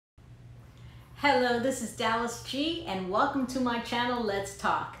Hello, this is Dalis G and welcome to my channel, Let's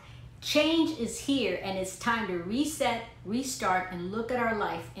Talk. Change is here and it's time to reset, restart, and look at our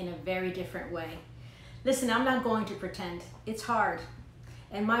life in a very different way. Listen, I'm not going to pretend. It's hard.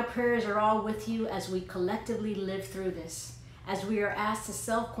 And my prayers are all with you as we collectively live through this, as we are asked to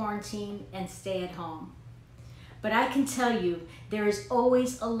self-quarantine and stay at home. But I can tell you, there is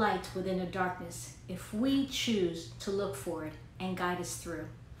always a light within the darkness if we choose to look for it and guide us through.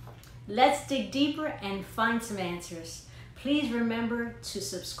 Let's dig deeper and find some answers. Please remember to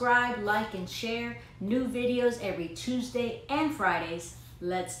subscribe, like, and share new videos every Tuesday and Fridays.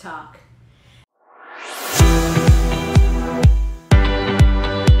 Let's talk.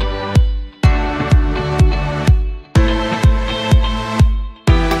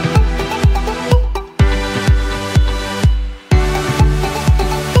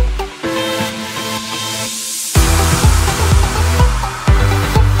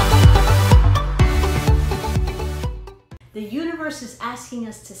 The universe is asking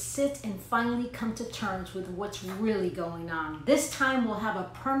us to sit and finally come to terms with what's really going on. This time will have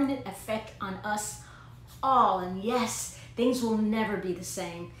a permanent effect on us all. And yes, things will never be the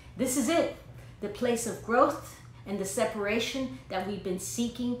same. This is it, the place of growth and the separation that we've been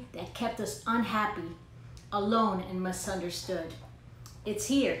seeking that kept us unhappy, alone, and misunderstood. It's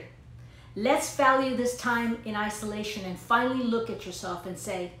here. Let's value this time in isolation and finally look at yourself and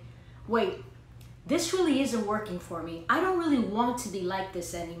say, wait, this really isn't working for me. I don't really want to be like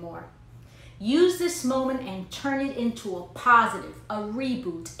this anymore. Use this moment and turn it into a positive, a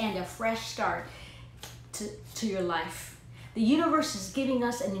reboot, and a fresh start to your life. The universe is giving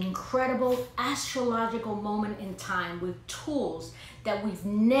us an incredible astrological moment in time with tools that we've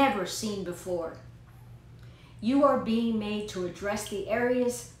never seen before. You are being made to address the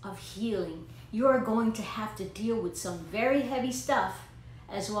areas of healing. You are going to have to deal with some very heavy stuff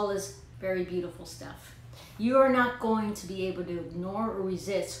as well as very beautiful stuff. You are not going to be able to ignore or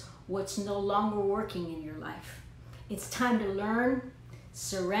resist what's no longer working in your life. It's time to learn,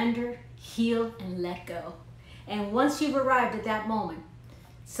 surrender, heal, and let go. And once you've arrived at that moment,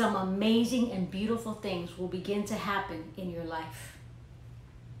 some amazing and beautiful things will begin to happen in your life.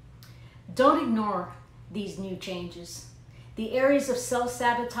 Don't ignore these new changes. The areas of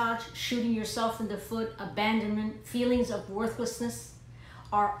self-sabotage, shooting yourself in the foot, abandonment, feelings of worthlessness,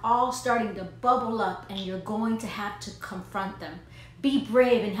 are all starting to bubble up, and you're going to have to confront them. Be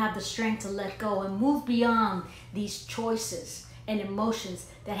brave and have the strength to let go and move beyond these choices and emotions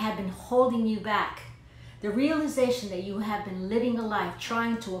that have been holding you back. The realization that you have been living a life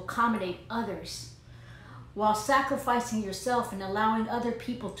trying to accommodate others while sacrificing yourself and allowing other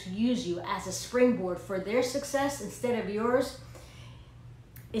people to use you as a springboard for their success instead of yours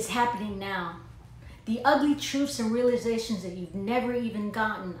is happening now. The ugly truths and realizations that you've never even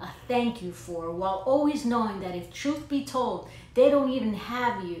gotten a thank you for, while always knowing that if truth be told, they don't even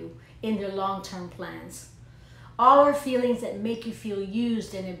have you in their long-term plans. All are feelings that make you feel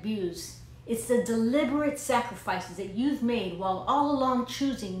used and abused. It's the deliberate sacrifices that you've made while all along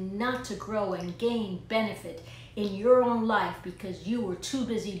choosing not to grow and gain benefit in your own life because you were too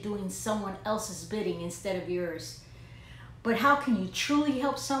busy doing someone else's bidding instead of yours. But how can you truly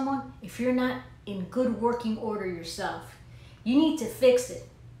help someone if you're not in good working order yourself? You need to fix it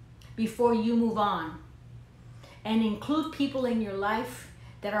before you move on. And include people in your life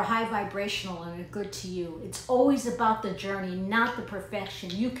that are high vibrational and are good to you. It's always about the journey, not the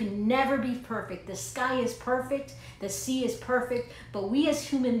perfection. You can never be perfect. The sky is perfect, the sea is perfect, but we as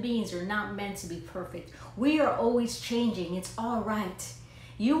human beings are not meant to be perfect. We are always changing. It's all right.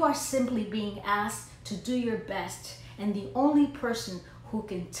 You are simply being asked to do your best, and the only person who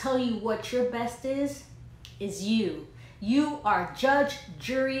can tell you what your best is you. You are judge,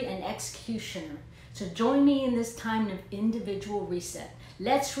 jury, and executioner. So join me in this time of individual reset.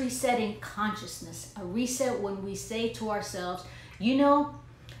 Let's reset in consciousness. A reset when we say to ourselves, you know,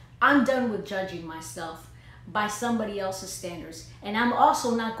 I'm done with judging myself by somebody else's standards. And I'm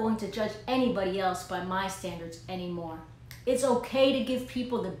also not going to judge anybody else by my standards anymore. It's okay to give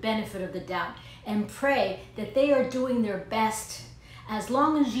people the benefit of the doubt and pray that they are doing their best. As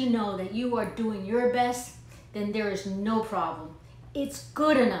long as you know that you are doing your best, then there is no problem. It's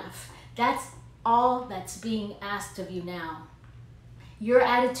good enough. That's all that's being asked of you now. Your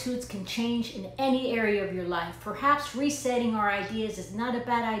attitudes can change in any area of your life. Perhaps resetting our ideas is not a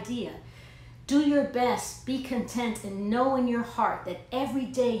bad idea. Do your best, be content, and know in your heart that every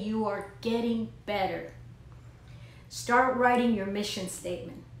day you are getting better. Start writing your mission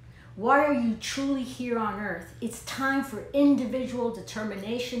statement. Why are you truly here on earth? It's time for individual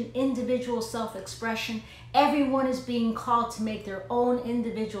determination, individual self-expression. Everyone is being called to make their own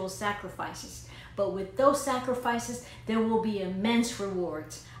individual sacrifices. But with those sacrifices, there will be immense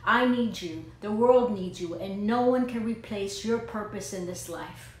rewards. I need you, the world needs you, and no one can replace your purpose in this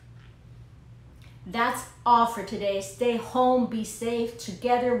life. That's all for today. Stay home, be safe.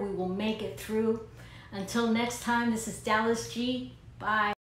 Together we will make it through. Until next time, this is Dalis G. Bye.